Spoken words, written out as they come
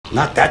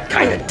Not that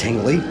kind of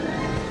tingly.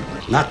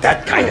 Not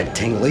that kind of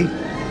tingly.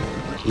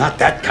 Not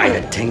that kind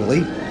of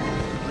tingly.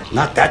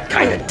 Not that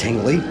kind of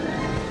tingly.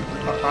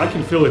 I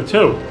can feel it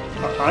too.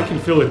 I can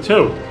feel it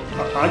too.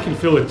 I can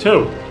feel it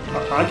too.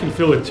 I can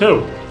feel it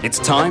too. It's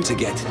time to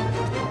get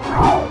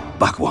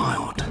buck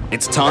wild.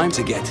 It's time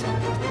to get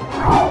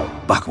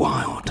buck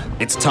wild.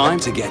 It's time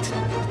to get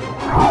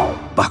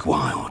buck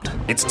wild.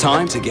 It's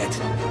time to get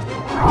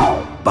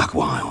buck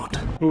wild.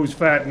 Who's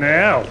fat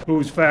now?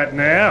 Who's fat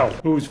now?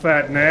 Who's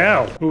fat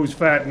now? Who's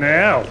fat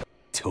now?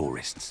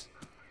 Tourists.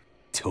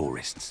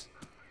 Tourists.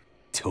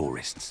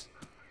 Tourists.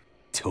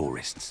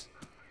 Tourists.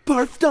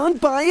 Barfed on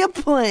by a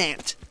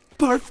plant.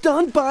 Barfed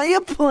on by a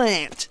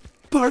plant.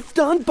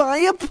 Barfed on by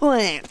a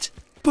plant.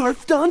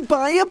 Barfed on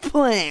by a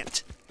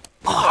plant.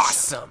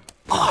 Awesome.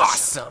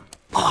 Awesome.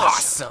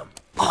 Awesome.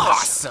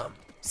 Awesome.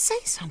 Say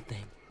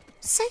something.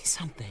 Say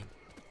something.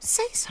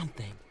 Say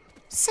something.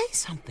 Say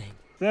something.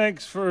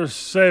 Thanks for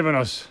saving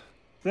us.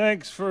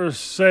 Thanks for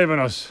saving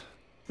us.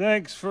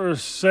 Thanks for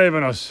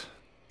saving us.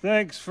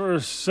 Thanks for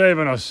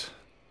saving us.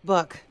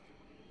 Buck,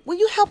 will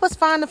you help us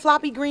find the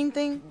floppy green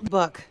thing?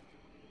 Buck,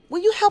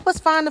 will you help us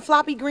find the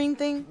floppy green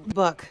thing?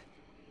 Buck,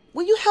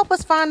 will you help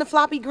us find the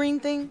floppy green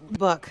thing?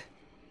 Buck,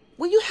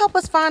 will you help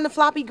us find the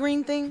floppy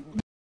green thing?